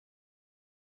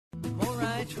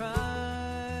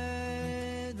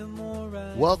try, the more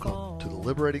I Welcome fall. to The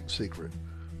Liberating Secret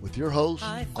with your host,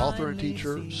 author and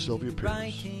teacher, Sylvia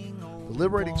Pearce. The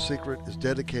Liberating Secret is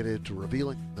dedicated to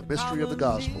revealing the mystery of the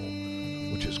gospel,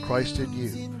 which is Christ in you,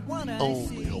 the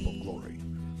only hope of glory.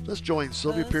 Let's join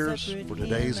Sylvia Pearce for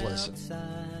today's lesson.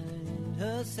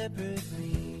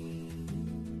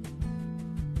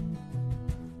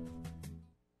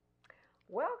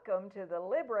 Welcome to The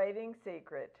Liberating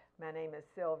Secret. My name is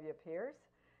Sylvia Pearce,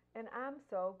 and I'm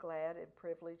so glad and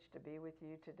privileged to be with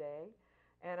you today.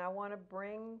 And I want to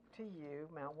bring to you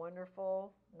my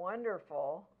wonderful,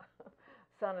 wonderful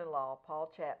son-in-law,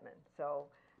 Paul Chapman. So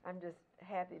I'm just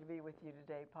happy to be with you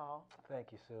today, Paul.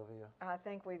 Thank you, Sylvia. I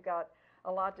think we've got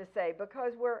a lot to say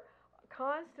because we're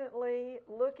constantly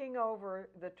looking over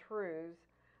the truths.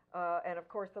 And of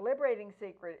course, the Liberating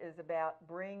Secret is about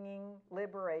bringing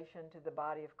liberation to the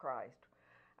body of Christ.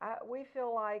 We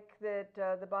feel like that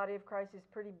the body of Christ is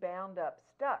pretty bound up,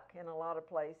 stuck in a lot of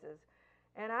places.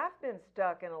 And I've been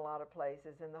stuck in a lot of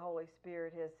places, and the Holy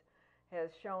Spirit has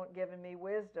given me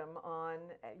wisdom on,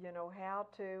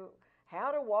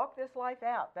 how to walk this life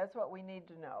out. That's what we need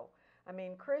to know. I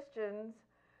mean, Christians,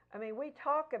 we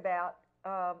talk about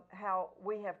how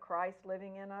we have Christ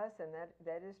living in us, and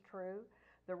that is true.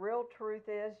 The real truth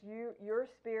is your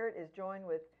spirit is joined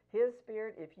with His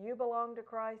Spirit. If you belong to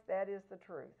Christ, that is the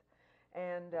truth,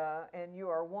 and you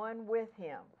are one with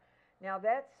Him. Now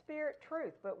that's spirit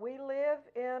truth, but we live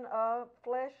in a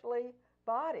fleshly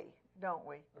body, don't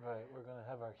we? Right. We're going to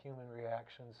have our human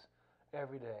reactions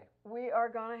every day. We are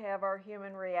going to have our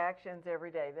human reactions every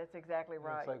day. That's exactly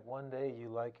right. It's like one day you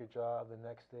like your job, the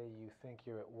next day you think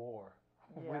you're at war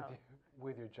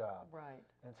with your job. Right.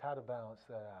 And it's how to balance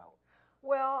that out.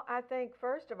 Well, I think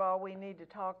first of all we need to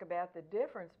talk about the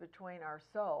difference between our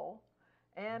soul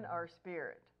and our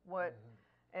spirit.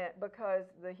 Because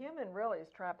the human really is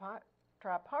tripartite.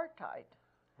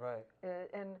 Right.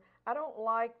 And I don't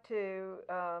like to,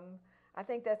 I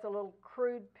think that's a little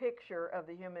crude picture of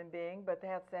the human being, but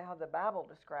that's how the Bible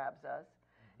describes us.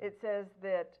 It says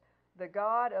that the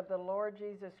God of the Lord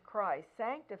Jesus Christ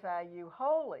sanctify you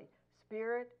wholly,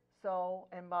 spirit, soul,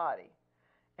 and body,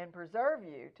 and preserve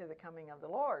you to the coming of the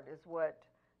Lord, is what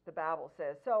the Bible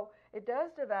says. So it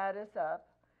does divide us up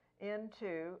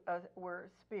into, we're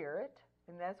spirit,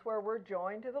 and that's where we're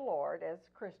joined to the Lord as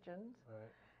Christians.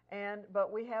 Right.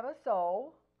 But we have a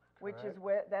soul, which Correct. is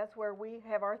that's where we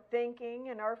have our thinking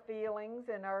and our feelings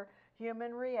and our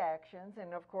human reactions,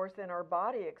 and of course then our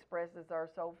body expresses our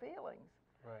soul feelings.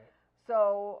 Right.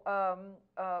 So,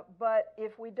 but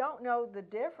if we don't know the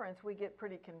difference, we get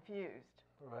pretty confused.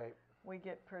 Right. We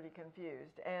get pretty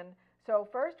confused. And so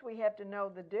first we have to know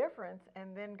the difference,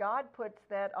 and then God puts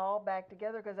that all back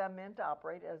together, because I'm meant to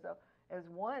operate as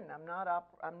one. I'm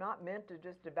not meant to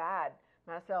just divide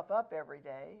myself up every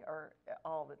day or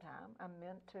all the time. I'm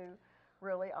meant to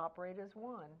really operate as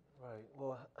one. Right.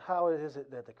 Well, how is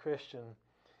it that the Christian,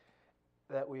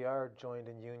 that we are joined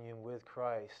in union with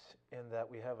Christ, and that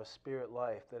we have a spirit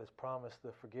life that has promised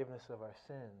the forgiveness of our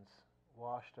sins,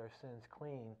 washed our sins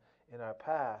clean in our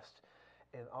past,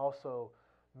 and also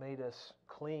made us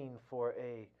clean for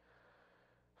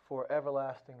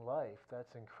everlasting life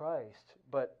that's in Christ,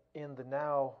 but in the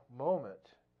now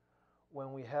moment,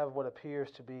 when we have what appears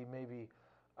to be maybe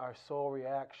our soul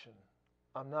reaction,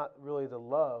 I'm not really the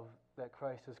love that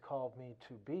Christ has called me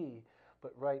to be,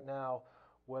 but right now,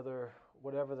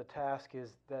 whatever the task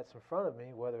is that's in front of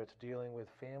me, whether it's dealing with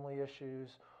family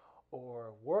issues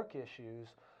or work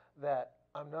issues, that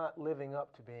I'm not living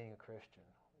up to being a Christian.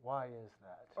 Why is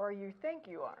that? Or you think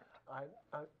you aren't.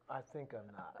 I think I'm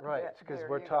not. Right, because There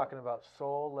we're you talking about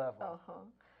soul level. Uh-huh.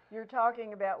 You're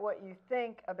talking about what you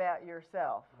think about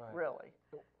yourself, Right. really.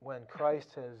 When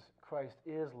Christ is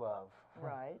love.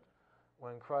 Right.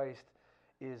 When Christ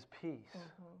is peace.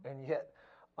 And yet,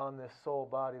 on this soul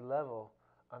body level,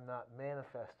 I'm not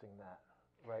manifesting that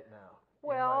right now.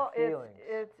 Well, in my feelings.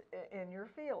 it's in your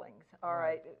feelings. All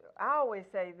right. I always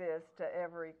say this to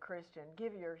every Christian: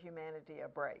 give your humanity a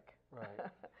break. Right.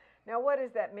 Now, what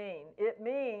does that mean? It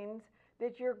means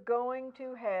that you're going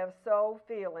to have soul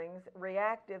feelings,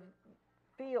 reactive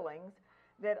feelings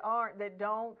that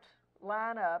don't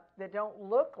line up, that don't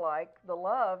look like the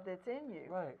love that's in you.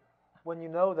 Right. When you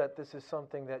know that this is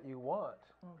something that you want,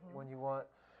 when you want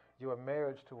your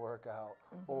marriage to work out,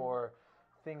 or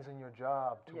things in your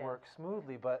job to work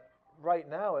smoothly, but right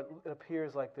now it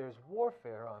appears like there's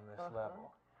warfare on this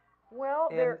level. Well,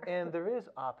 and there is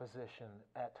opposition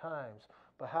at times,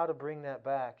 but how to bring that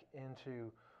back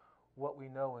into what we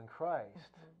know in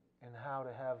Christ, and how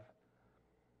to have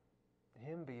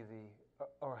Him be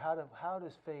or how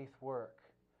does faith work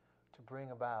to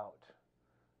bring about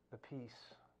the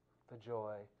peace, the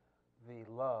joy, the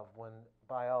love, when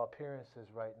by all appearances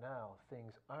right now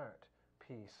things aren't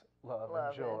peace, love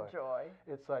and joy.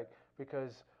 It's like,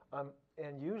 because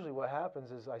and usually what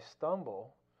happens is I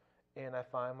stumble and I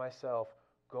find myself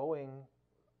going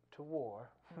to war.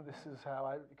 This is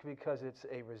how because it's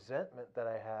a resentment that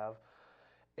I have,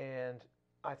 and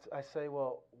I say,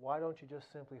 well, why don't you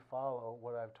just simply follow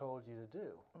what I've told you to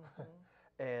do?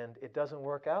 And it doesn't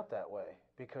work out that way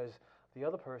because the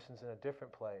other person's in a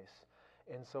different place.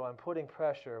 And so I'm putting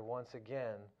pressure once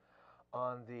again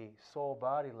on the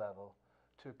soul-body level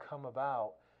to come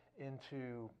about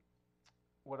into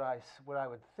what I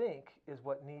would think is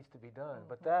what needs to be done.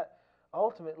 But that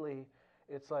ultimately,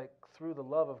 it's like through the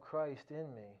love of Christ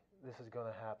in me, this is going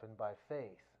to happen by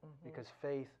faith, because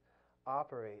faith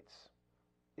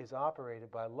is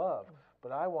operated by love.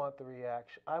 But I want the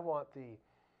reaction. I want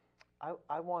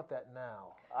that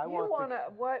now.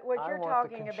 What you're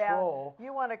talking about,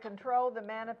 you want to control the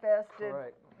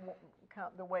manifested,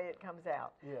 the way it comes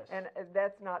out. Yes. And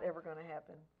that's not ever going to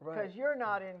happen. Because you're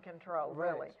not in control,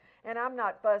 Right. really. And I'm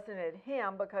not fussing at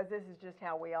him because this is just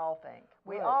how we all think.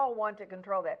 We all want to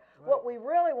control that. Right. What we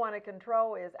really want to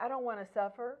control is, I don't want to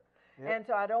suffer, Yep. and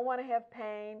so I don't want to have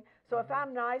pain. So if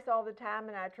I'm nice all the time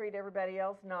and I treat everybody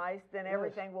else nice, then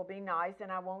everything will be nice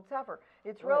and I won't suffer.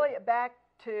 It's really back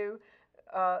to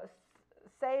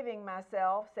saving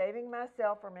myself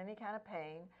from any kind of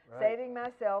pain, saving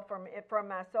myself from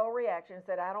my soul reactions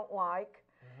that I don't like,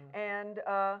 and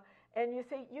you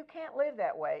see, you can't live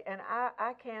that way, and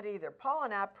I can't either. Paul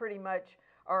and I pretty much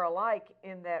are alike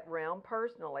in that realm,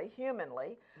 personally,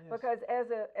 humanly, because as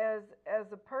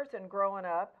a person growing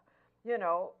up, you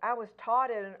know, I was taught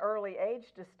at an early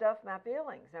age to stuff my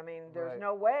feelings. I mean, there's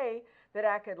no way that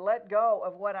I could let go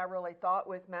of what I really thought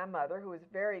with my mother, who was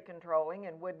very controlling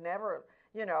and would never,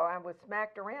 you know, I was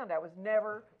smacked around. I was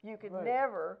never, you could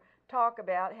never talk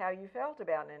about how you felt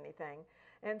about anything.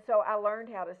 And so I learned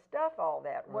how to stuff all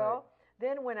that. Well,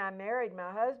 then when I married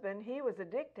my husband, he was a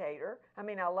dictator. I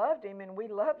mean, I loved him and we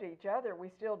loved each other. We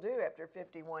still do after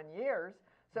 51 years.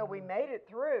 So we made it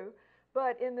through.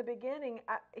 But in the beginning,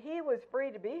 he was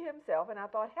free to be himself, and I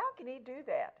thought, how can he do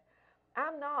that?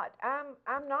 I'm not.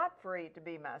 I'm not free to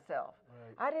be myself.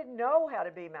 I didn't know how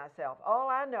to be myself. All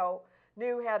I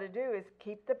knew how to do is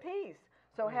keep the peace.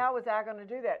 So how was I going to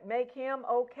do that? Make him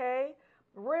okay?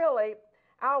 Really,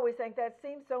 I always think that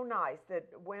seems so nice that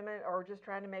women are just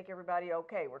trying to make everybody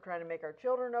okay. We're trying to make our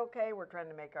children okay. We're trying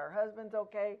to make our husbands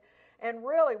okay. And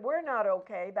really, we're not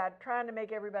okay by trying to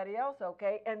make everybody else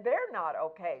okay, and they're not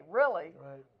okay, really.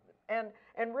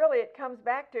 And really, it comes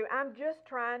back to, I'm just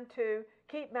trying to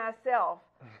keep myself.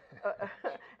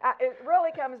 It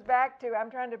really comes back to, I'm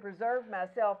trying to preserve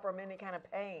myself from any kind of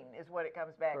pain, is what it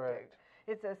comes back to.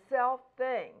 It's a self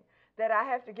thing that I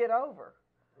have to get over.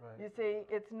 You see,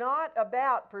 it's not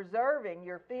about preserving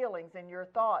your feelings and your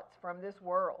thoughts from this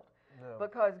world.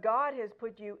 Because God has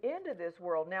put you into this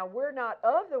world. Now, we're not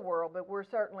of the world, but we're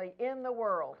certainly in the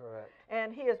world.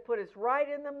 And He has put us right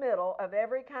in the middle of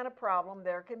every kind of problem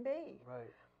there can be.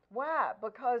 Why?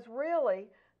 Because really,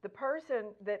 the person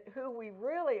who we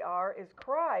really are is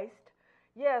Christ.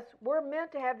 Yes, we're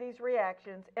meant to have these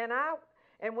reactions.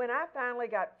 And when I finally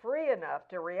got free enough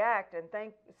to react and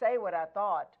say what I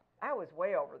thought, I was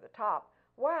way over the top.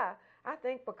 Why? I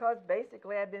think because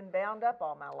basically I've been bound up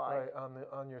all my life.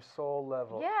 On your soul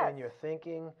level, and your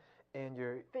thinking, and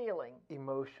your feeling,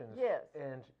 emotions,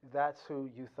 and that's who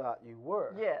you thought you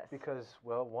were. Because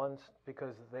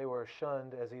because they were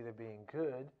shunned as either being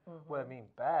good,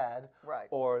 bad,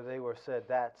 or they were said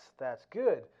that's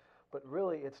good, but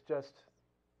really it's just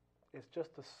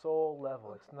the soul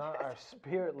level. It's not our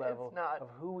spirit level of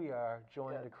who we are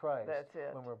joined to Christ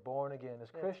when we're born again as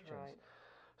Christians.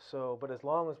 So, but as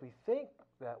long as we think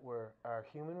that we're our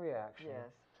human reaction,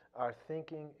 our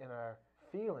thinking and our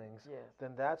feelings,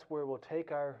 then that's where we'll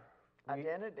take our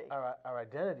identity, our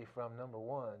identity from, number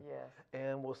one.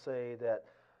 And we'll say that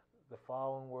the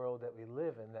fallen world that we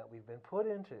live in, that we've been put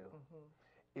into,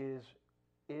 is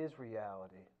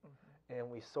reality. And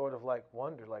we sort of like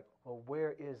wonder, like, well,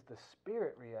 where is the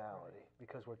spirit reality?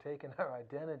 Because we're taking our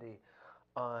identity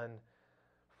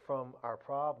from our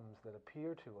problems that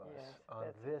appear to us on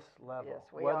this level,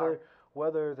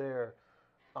 whether they're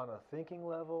on a thinking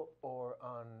level or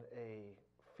on a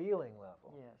feeling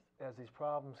level. As these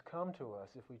problems come to us,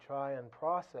 if we try and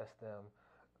process them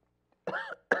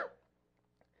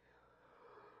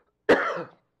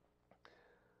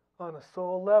on a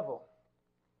soul level,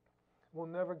 we'll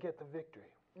never get the victory.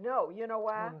 No, you know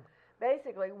why?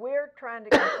 Basically, we're trying to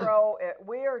control it.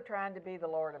 We are trying to be the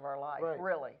Lord of our life,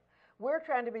 really. We're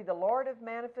trying to be the Lord of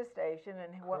manifestation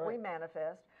and what we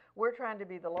manifest. We're trying to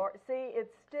be the Lord. See,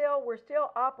 we're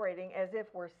still operating as if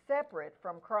we're separate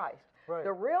from Christ. Right.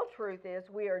 The real truth is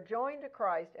we are joined to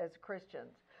Christ as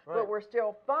Christians, Right. but we're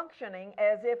still functioning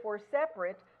as if we're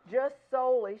separate, just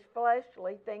soulish,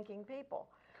 fleshly thinking people.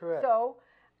 Correct. So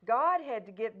God had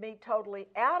to get me totally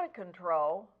out of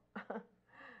control,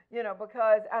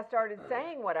 because I started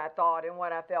saying what I thought and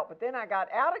what I felt, but then I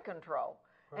got out of control.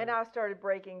 Right. And I started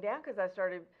breaking down because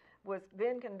was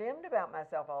then condemned about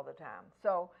myself all the time.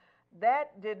 So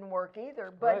that didn't work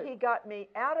either. But Right. He got me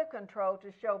out of control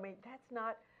to show me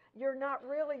you're not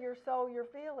really your soul, your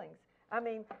feelings. I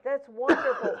mean, that's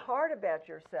wonderful part about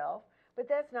yourself, but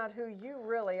that's not who you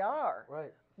really are.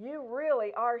 Right. You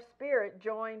really are spirit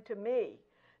joined to me.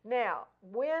 Now,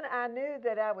 when I knew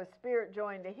that I was spirit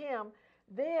joined to Him,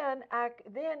 then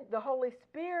the Holy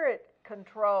Spirit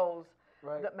controls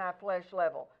Right. my flesh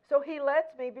level. So He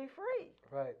lets me be free.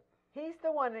 Right. He's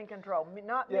the one in control,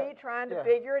 not Yeah. me trying to Yeah.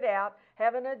 figure it out,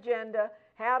 have an agenda,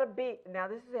 how to be. Now,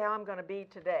 this is how I'm going to be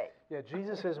today. Yeah,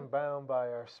 Jesus isn't bound by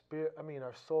our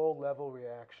our soul level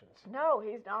reactions. No,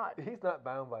 He's not. He's not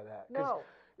bound by that. 'Cause No.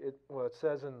 it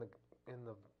says in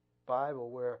the Bible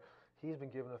where He's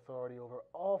been given authority over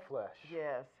all flesh.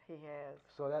 Yes, He has.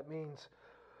 So that means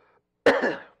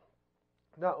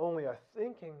not only our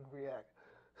thinking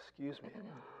excuse me.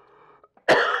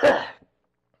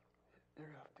 You're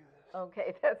gonna have to do this.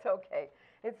 Okay, that's okay.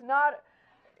 It's not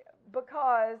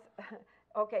because,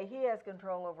 okay, He has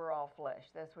control over all flesh.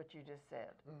 That's what you just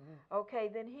said. Mm-hmm. Okay,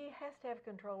 then He has to have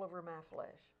control over my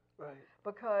flesh. Right.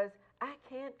 Because I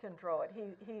can't control it.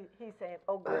 He's saying,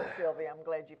 oh, good, Sylvia, I'm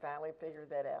glad you finally figured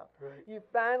that out. Right. You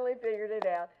finally figured it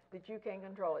out that you can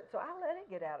control it. So I let it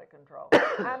get out of control.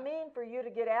 I mean for you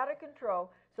to get out of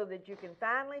control so that you can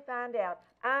finally find out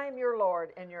I'm your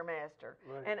Lord and your Master.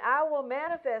 Right. And I will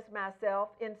manifest myself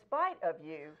in spite of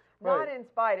you, not Right. in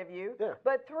spite of you, Yeah.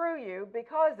 but through you,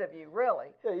 because of you, really.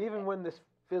 Yeah, even when this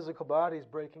physical body is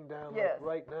breaking down Yes.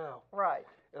 like right now, Right.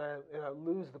 and I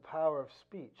lose the power of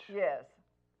speech, Yes.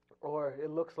 or it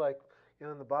looks like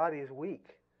the body is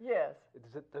weak. Yes.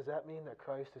 Does that mean that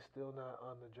Christ is still not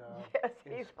on the job? Yes,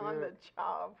 in He's on the spirit?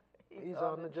 job. He's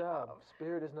on the job.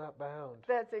 Spirit is not bound.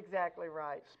 That's exactly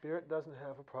right. Spirit doesn't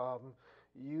have a problem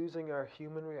using our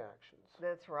human reactions,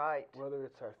 That's right. whether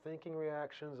it's our thinking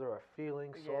reactions or our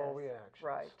feeling, soul Yes, reactions,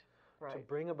 right, to right.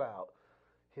 bring about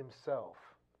Himself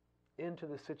into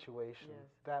the situation Yes.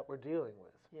 that we're dealing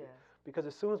with. Yes. Because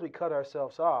as soon as we cut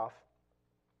ourselves off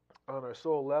on our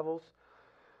soul levels,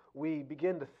 we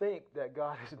begin to think that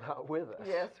God is not with us.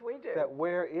 Yes, we do. That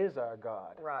where is our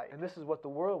God? Right. And this is what the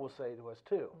world will say to us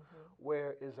too.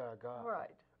 Where is our God?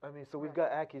 Right. I mean, so we've Right.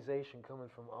 got accusation coming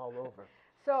from all over.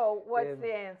 So what's And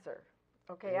the answer?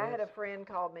 Okay, the I had a answer- friend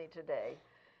called me today,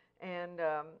 and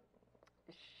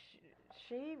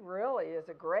she really is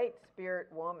a great spirit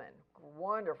woman,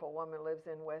 wonderful woman, lives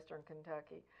in Western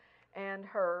Kentucky. And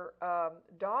her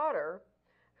daughter,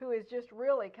 who is just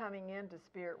really coming into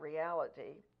spirit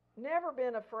reality, never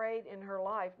been afraid in her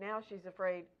life. Now she's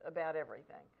afraid about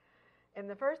everything. And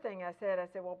the first thing I said,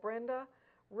 well, Brenda,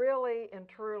 really and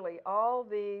truly, all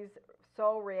these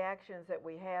soul reactions that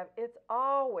we have, it's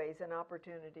always an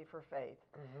opportunity for faith.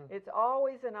 Mhm. It's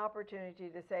always an opportunity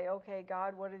to say, okay,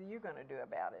 God, what are you going to do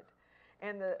about it?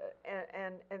 And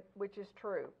which is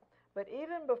true. But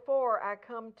even before I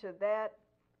come to that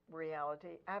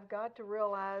reality, I've got to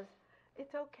realize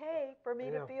it's okay for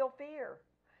me to feel fear.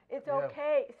 It's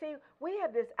okay. See, we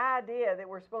have this idea that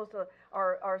we're supposed to,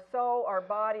 our soul, our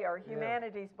body, our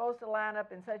humanity is supposed to line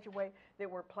up in such a way that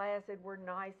we're placid, we're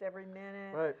nice every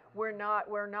minute. Right. We're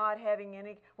not having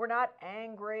any, we're not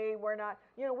angry, we're not,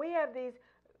 we have these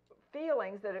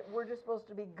feelings that we're just supposed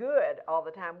to be good all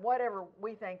the time, whatever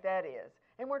we think that is.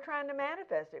 And we're trying to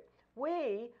manifest it.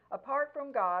 We, apart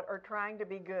from God, are trying to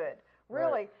be good.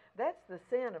 Really, Right. that's the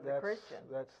sin of the Christian.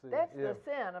 That's the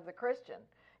sin of the Christian,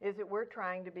 is that we're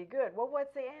trying to be good. Well,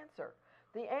 what's the answer?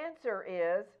 The answer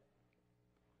is,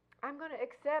 I'm going to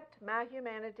accept my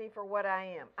humanity for what I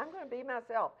am. I'm going to be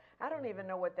myself. I don't even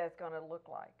know what that's going to look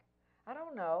like. I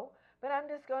don't know, but I'm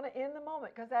just going to, in the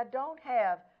moment, because I don't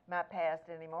have my past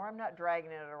anymore. I'm not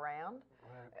dragging it around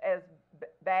as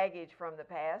baggage from the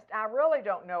past. I really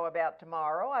don't know about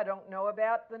tomorrow. I don't know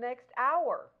about the next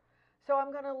hour. So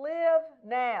I'm going to live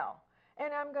now.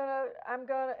 And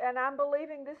I'm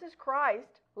believing this is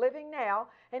Christ living now,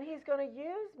 and He's going to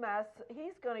use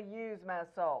my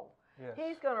soul. Yes.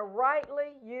 He's going to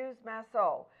rightly use my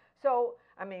soul. So,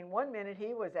 I mean, one minute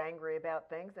He was angry about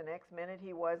things, the next minute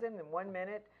He wasn't, and one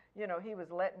minute, He was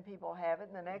letting people have it,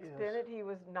 and the next minute He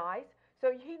was nice.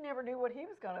 So he never knew what he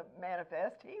was going to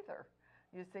manifest either,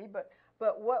 you see.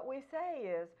 But what we say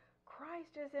is,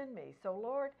 Christ is in me. So,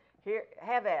 Lord, here,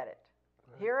 have at it.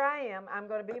 Right. Here I am. I'm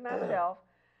going to be myself,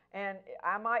 and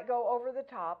I might go over the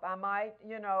top. I might,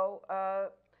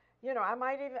 I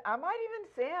might even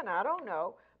sin. I don't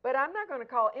know. But I'm not going to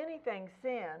call anything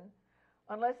sin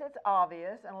unless it's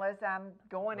obvious, unless I'm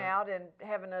going out and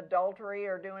having adultery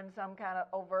or doing some kind of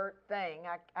overt thing.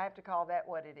 I have to call that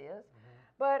what it is.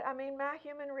 But, I mean, my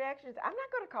human reactions, I'm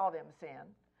not going to call them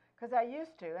sin, because I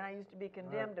used to, and I used to be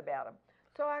condemned about them.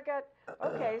 So I got,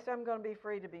 okay, so I'm going to be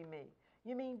free to be me.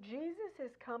 You mean Jesus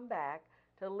has come back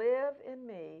to live in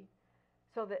me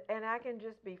so that, and I can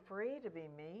just be free to be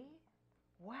me?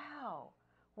 Wow,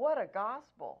 what a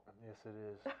gospel. Yes, it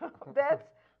is.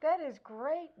 That is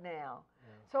great now. Yeah.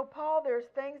 So, Paul, there's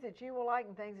things that you will like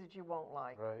and things that you won't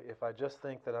like. Right. If I just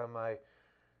think that on my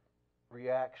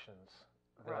reactions,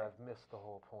 then I've missed the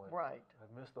whole point. Right.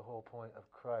 I've missed the whole point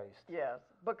of Christ. Yes,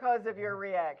 because of your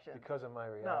reaction. Because of my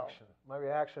reaction. No. My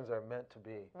reactions are meant to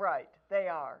be. Right, they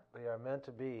are. They are meant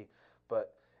to be,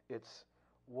 but it's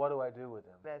what do I do with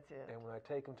them? That's it. And when I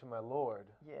take them to my Lord,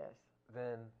 yes,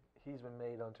 then He's been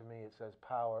made unto me, it says,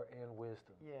 power and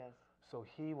wisdom. Yes. So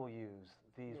He will use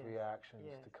these reactions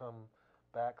to come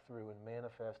back through and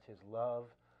manifest His love,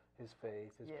 His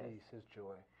faith, His peace, His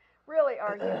joy. Really,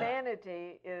 our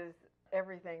humanity is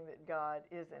everything that God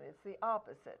isn't. It's the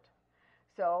opposite.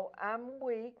 So I'm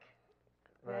weak.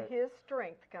 Right. His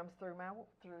strength comes through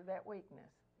that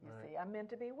weakness. You see, I'm meant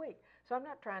to be weak. So I'm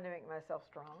not trying to make myself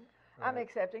strong. Right. I'm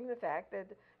accepting the fact that,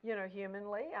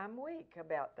 humanly, I'm weak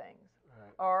about things.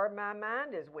 Right. Or my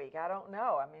mind is weak. I don't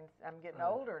know. I mean, I'm getting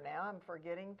older now. I'm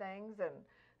forgetting things, and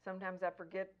sometimes I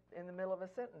forget in the middle of a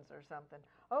sentence or something.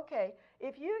 Okay,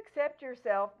 if you accept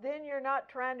yourself, then you're not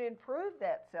trying to improve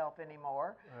that self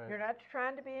anymore. Right. You're not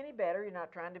trying to be any better. You're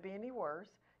not trying to be any worse.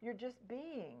 You're just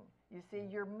being. You see,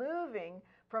 you're moving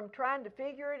from trying to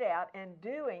figure it out and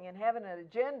doing and having an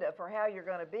agenda for how you're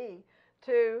going to be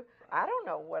to, I don't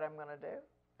know what I'm going to do.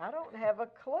 I don't have a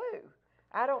clue.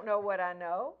 I don't know what I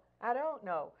know. I don't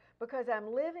know. Because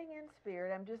I'm living in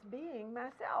spirit. I'm just being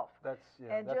myself.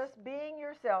 Just being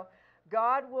yourself.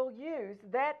 God will use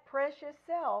that precious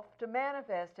self to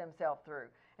manifest Himself through.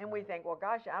 And we think, well,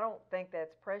 gosh, I don't think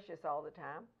that's precious all the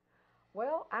time.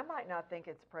 Well, I might not think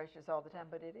it's precious all the time,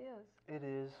 but it is. It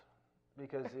is,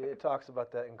 because it talks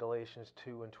about that in Galatians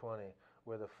 2:20,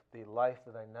 where the life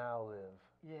that I now live,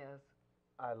 yes,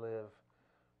 I live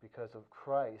because of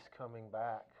Christ coming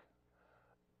back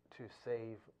to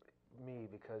save me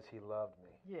because He loved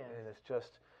me. Yes. And it's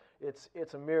just,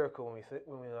 it's a miracle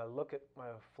when I look at my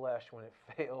flesh, when it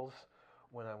fails,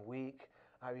 when I'm weak.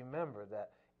 I remember that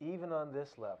even on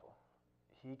this level,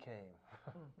 He came.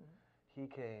 He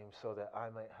came so that I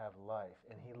might have life,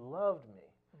 and He loved me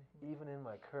even in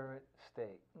my current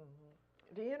state.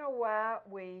 Do you know why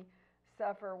we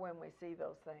suffer when we see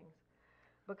those things?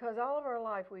 Because all of our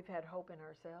life we've had hope in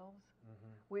ourselves.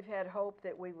 We've had hope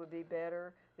that we would be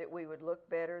better, that we would look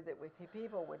better, that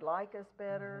people would like us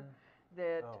better,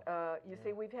 that,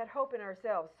 see, we've had hope in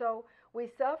ourselves. So we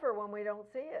suffer when we don't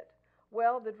see it.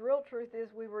 Well, the real truth is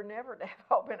we were never to have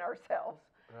hope in ourselves.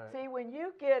 Right. See, when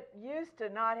you get used to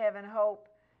not having hope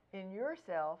in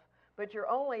yourself, but your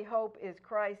only hope is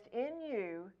Christ in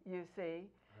you, you see,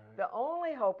 the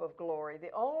only hope of glory,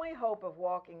 the only hope of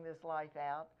walking this life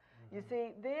out, you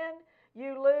see, then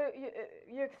you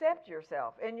accept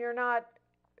yourself, and you're not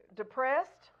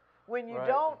depressed when you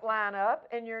don't line up,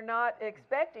 and you're not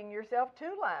expecting yourself to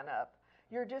line up.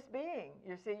 You're just being.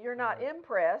 You see, you're not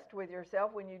impressed with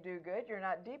yourself when you do good. You're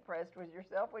not depressed with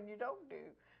yourself when you don't do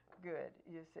good,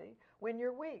 you see. When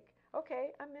you're weak,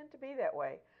 okay, I'm meant to be that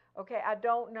way. Okay, I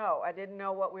don't know. I didn't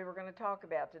know what we were going to talk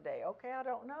about today. Okay, I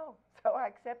don't know. So I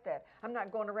accept that. I'm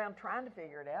not going around trying to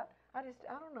figure it out. I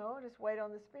don't know. I just wait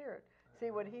on the Spirit.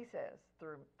 See what He says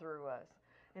through us.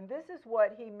 And this is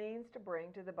what He means to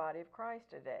bring to the body of Christ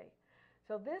today.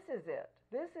 So this is it.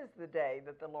 This is the day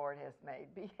that the Lord has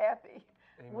made. Be happy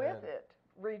with it.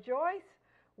 Rejoice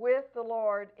with the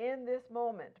Lord in this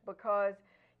moment, because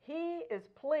He is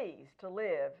pleased to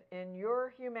live in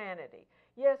your humanity.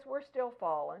 Yes, we're still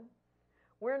fallen.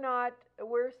 We're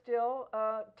still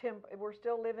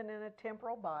living in a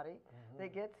temporal body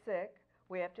that gets sick.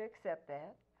 We have to accept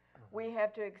that. We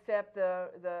have to accept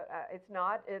it's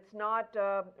not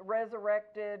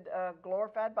resurrected,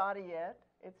 glorified body yet.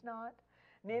 It's not.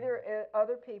 Neither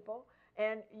other people.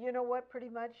 And you know what? Pretty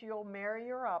much you'll marry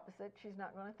your opposite. She's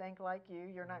not going to think like you.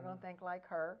 You're not going to think like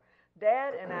her.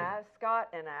 Dad and I, Scott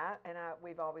and I,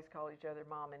 we've always called each other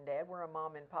Mom and Dad. We're a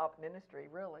mom and pop ministry,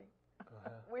 really.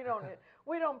 We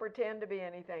don't pretend to be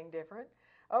anything different.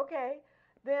 Okay,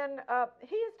 then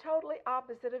he is totally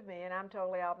opposite of me, and I'm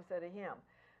totally opposite of him.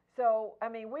 So, I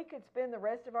mean, we could spend the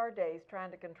rest of our days trying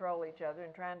to control each other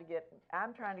and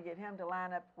I'm trying to get him to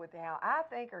line up with how I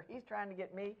think, or he's trying to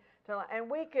get me to line. And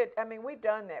we could, I mean, we've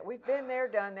done that. We've been there,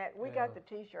 done that. We got the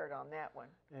T-shirt on that one.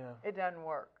 Yeah. It doesn't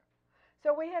work.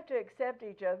 So we have to accept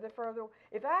each other.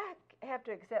 If I have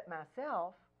to accept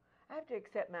myself, I have to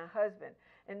accept my husband.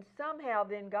 And somehow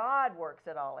then God works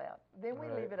it all out. Then we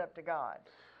leave it up to God.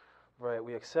 Right.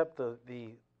 We accept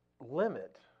the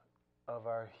limit of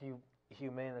our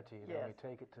humanity, and we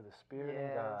take it to the Spirit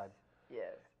and God.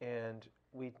 Yes. And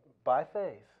we, by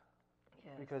faith,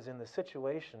 because in the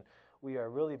situation, we are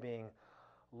really being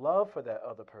loved for that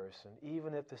other person,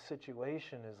 even if the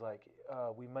situation is like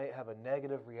we might have a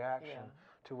negative reaction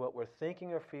to what we're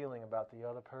thinking or feeling about the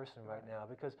other person right now,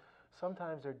 because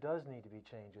sometimes there does need to be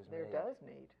changes made. There does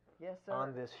need. Yes, sir.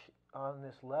 On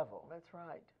this level. That's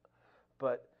right.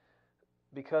 But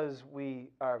because we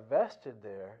are vested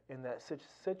there in that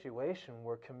situation,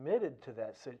 we're committed to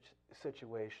that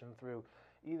situation through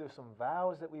either some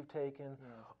vows that we've taken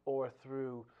or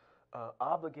through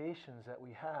obligations that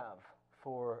we have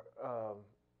for,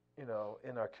 in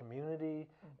our community,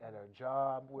 at our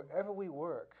job, wherever we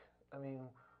work. I mean,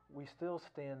 we still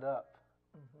stand up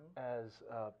as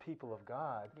people of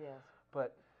God. Yes.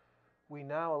 But we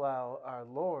now allow our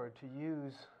Lord to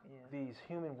use these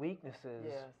human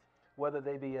weaknesses, whether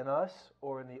they be in us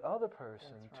or in the other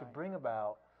person, to bring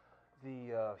about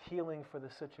the healing for the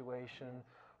situation,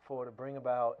 to bring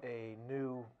about a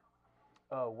new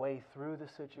way through the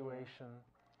situation.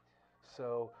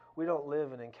 So we don't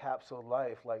live an encapsulated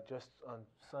life like just on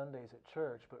Sundays at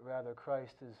church, but rather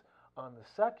Christ is on the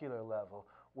secular level,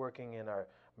 working in our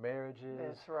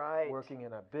marriages, working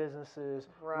in our businesses,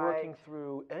 working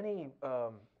through any,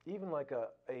 even like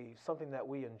something that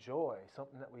we enjoy,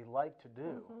 something that we like to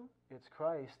do. It's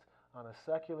Christ on a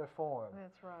secular form,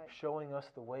 showing us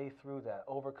the way through that,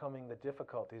 overcoming the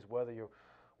difficulties,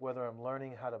 whether I'm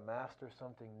learning how to master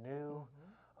something new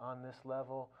on this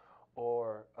level,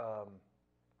 or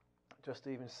just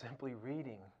even simply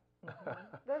reading.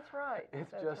 That's right.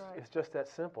 It's just that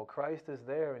simple. Christ is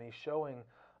there, and He's showing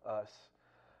us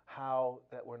how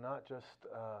that we're not just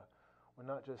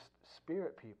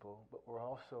spirit people, but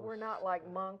we're not like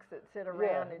monks that sit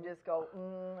around and just go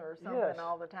or something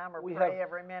all the time, or pray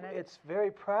every minute. It's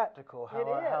very practical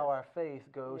how our faith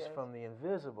goes from the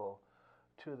invisible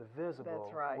to the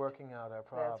visible, working out our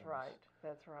problems.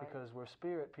 That's right. Because we're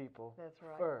spirit people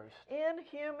first.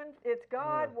 It's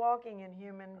God walking in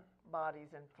human bodies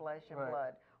and flesh and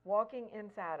blood, walking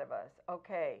inside of us.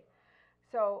 Okay.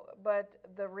 So, but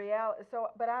do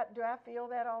I feel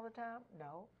that all the time?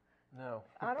 No. No.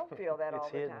 I don't feel that all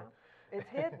the time. It's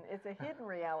hidden. It's a hidden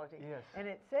reality. Yes. And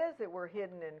it says that we're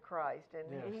hidden in Christ,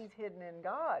 and He's hidden in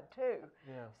God, too.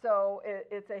 Yeah. So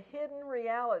it's a hidden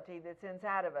reality that's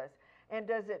inside of us. And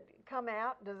does it come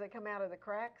out? Does it come out of the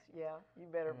cracks? Yeah, you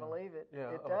better believe it.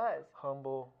 Yeah, it does.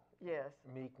 Humble. Yes.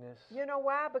 Meekness. You know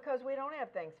why? Because we don't have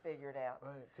things figured out.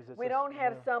 Right. We don't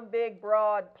have some big,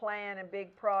 broad plan and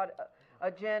big, broad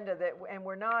agenda and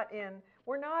we're not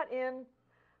in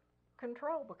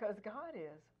control because God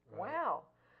is. Right. Wow.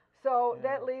 So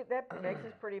that makes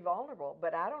us pretty vulnerable.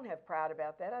 But I don't have pride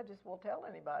about that. I just will tell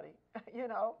anybody.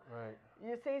 Right.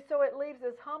 You see, so it leaves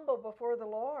us humble before the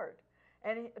Lord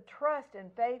and trust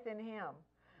and faith in Him.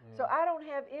 Yeah. So I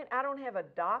don't have a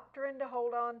doctrine to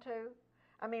hold on to.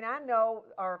 I mean, I know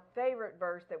our favorite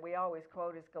verse that we always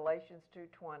quote is Galatians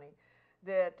 2:20,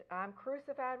 that I'm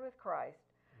crucified with Christ.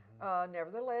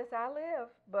 Nevertheless, I live.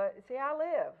 But see, I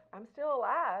live. I'm still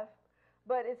alive.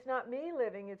 But it's not me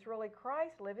living. It's really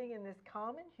Christ living in this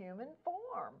common human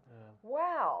form. Yeah.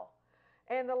 Wow.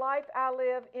 And the life I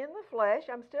live in the flesh,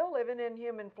 I'm still living in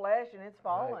human flesh, and it's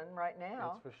fallen right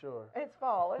now. That's for sure. It's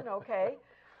fallen, okay.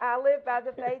 I live by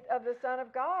the faith of the Son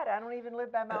of God. I don't even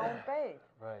live by my own faith.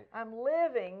 Right. I'm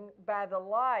living by the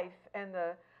life and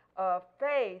the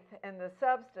faith and the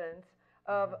substance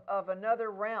of another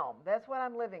realm. That's what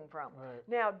I'm living from. Right.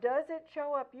 Now, does it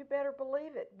show up? You better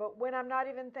believe it. But when I'm not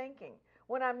even thinking,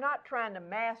 when I'm not trying to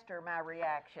master my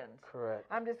reactions. Correct.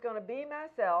 I'm just going to be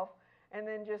myself and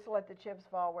then just let the chips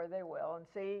fall where they will and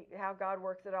see how God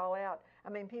works it all out. I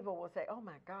mean, people will say, oh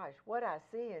my gosh, what I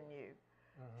see in you.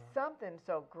 Something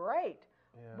so great.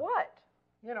 Yeah. What?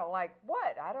 Like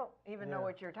what? I don't even know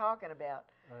what you're talking about.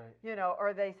 Right.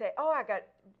 Or they say, oh,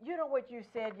 what you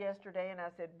said yesterday, and I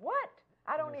said, what?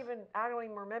 I don't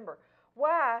even remember.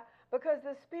 Why? Because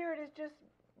the Spirit is just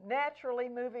naturally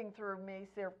moving through me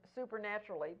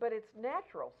supernaturally, but it's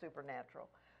natural supernatural.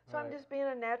 So I'm just being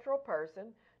a natural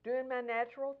person, doing my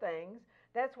natural things,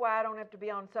 That's why I don't have to be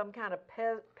on some kind of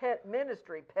pet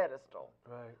ministry pedestal.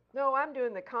 Right. No, I'm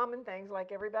doing the common things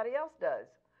like everybody else does,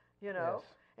 you know,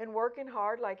 Yes. and working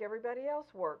hard like everybody else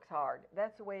works hard.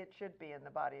 That's the way it should be in the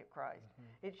body of Christ.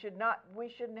 Mm-hmm. It should not, we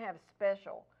shouldn't have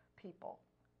special people.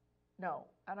 No,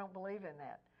 I don't believe in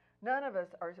that. None of us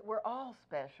are, we're all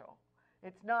special.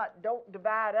 It's not, don't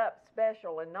divide up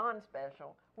special and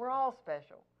non-special. We're all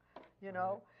special, you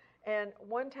know. Right. And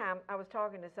one time I was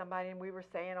talking to somebody and we were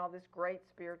saying all this great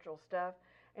spiritual stuff.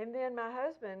 And then my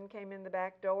husband came in the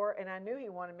back door and I knew he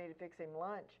wanted me to fix him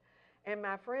lunch. And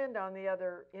my friend on the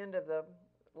other end of the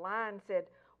line said,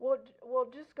 well,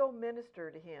 just go minister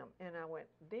to him. And I went,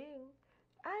 ding,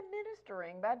 I'm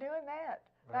ministering by doing that,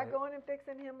 by Right. going and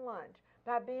fixing him lunch,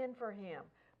 by being for him,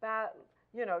 by,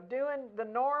 you know, doing the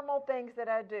normal things that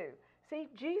I do. See,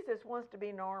 Jesus wants to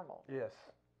be normal. Yes.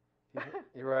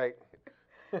 You're right.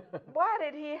 Why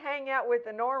did he hang out with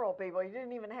the normal people? He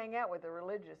didn't even hang out with the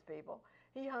religious people.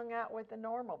 He hung out with the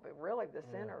normal people, really the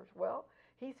sinners. Well,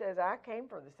 he says, I came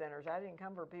for the sinners. I didn't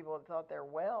come for people that thought they're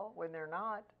well when they're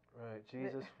not. Right.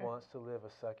 Jesus wants to live a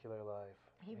secular life.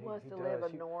 He wants to does. live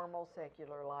a normal,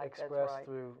 secular life. Expressed That's right.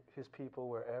 through his people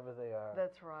wherever they are.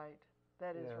 That's right.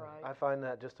 That is Yeah. right. I find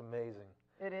that just amazing.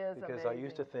 It is because amazing. I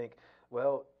used to think,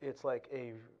 well, it's like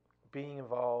a being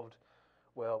involved,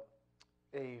 well,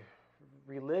 a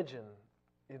religion,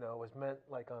 you know, was meant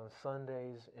like on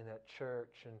Sundays and at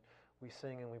church and we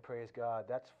sing and we praise God.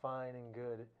 That's fine and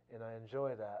good and I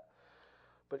enjoy that.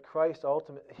 But Christ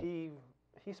ultimately,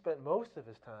 he spent most of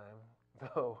his time,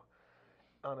 though,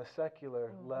 on a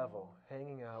secular level,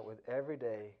 hanging out with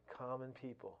everyday common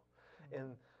people.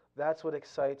 And that's what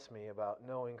excites me about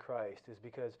knowing Christ, is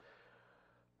because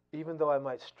even though I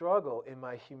might struggle in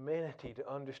my humanity to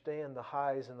understand the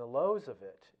highs and the lows of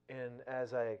it, and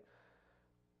as I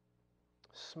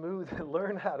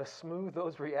learn how to smooth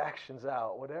those reactions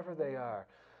out, whatever they are,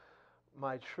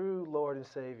 my true Lord and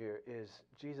Savior is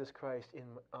Jesus Christ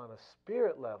on a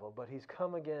spirit level, but he's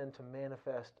come again to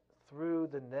manifest through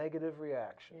the negative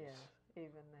reactions. Yes,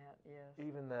 even that, yes.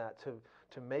 Even that,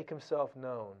 to make himself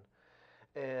known.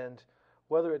 And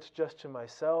whether it's just to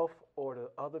myself or to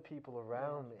other people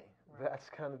around me, that's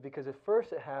kind of, because at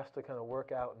first it has to kind of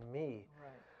work out in me,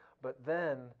 but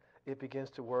then it begins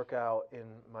to work out in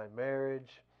my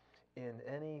marriage, in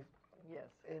any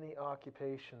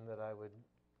occupation that I would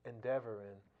endeavor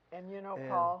in. And you know, And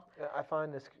Paul, I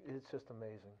find this, it's just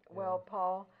amazing. Well,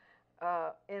 Paul,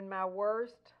 in my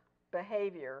worst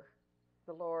behavior,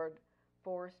 the Lord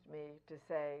forced me to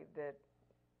say that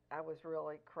I was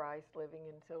really Christ living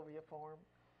in Sylvia form.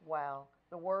 Wow.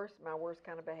 My worst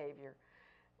kind of behavior.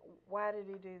 Why did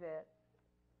he do that?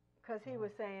 Because he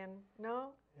was saying, no,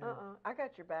 I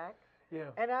got your back. Yeah.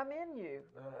 And I'm in you.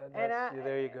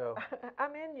 There you go.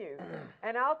 I'm in you.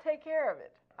 And I'll take care of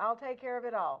it. I'll take care of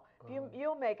it all.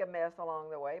 You'll make a mess along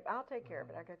the way, but I'll take care of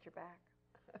it. I got your back.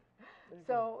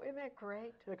 So isn't that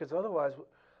great? Yeah, because otherwise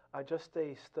I just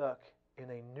stay stuck in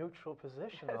a neutral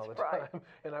position all the time.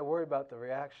 And I worry about the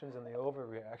reactions and the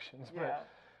overreactions. But,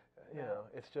 you know,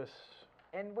 it's just...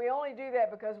 And we only do that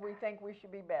because we think we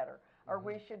should be better, or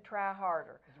we should try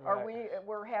harder, or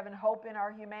we're having hope in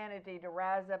our humanity to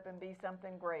rise up and be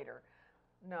something greater.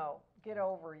 No, get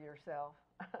over yourself.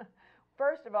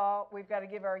 First of all, we've got to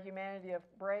give our humanity a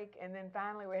break, and then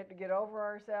finally we have to get over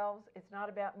ourselves. It's not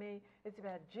about me. It's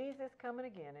about Jesus coming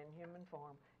again in human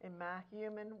form, in my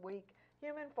weak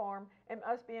human form, and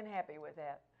us being happy with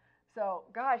that. So,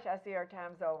 gosh, I see our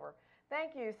time's over.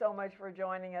 Thank you so much for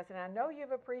joining us, and I know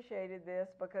you've appreciated this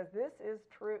because this is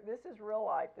true. This is real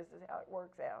life. This is how it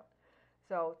works out.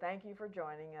 So thank you for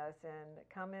joining us, and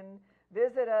come and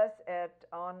visit us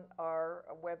on our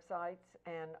websites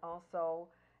and also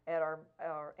at our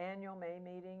annual May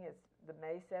meeting. It's the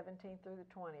May 17th through the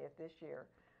 20th this year.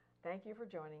 Thank you for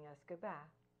joining us. Goodbye.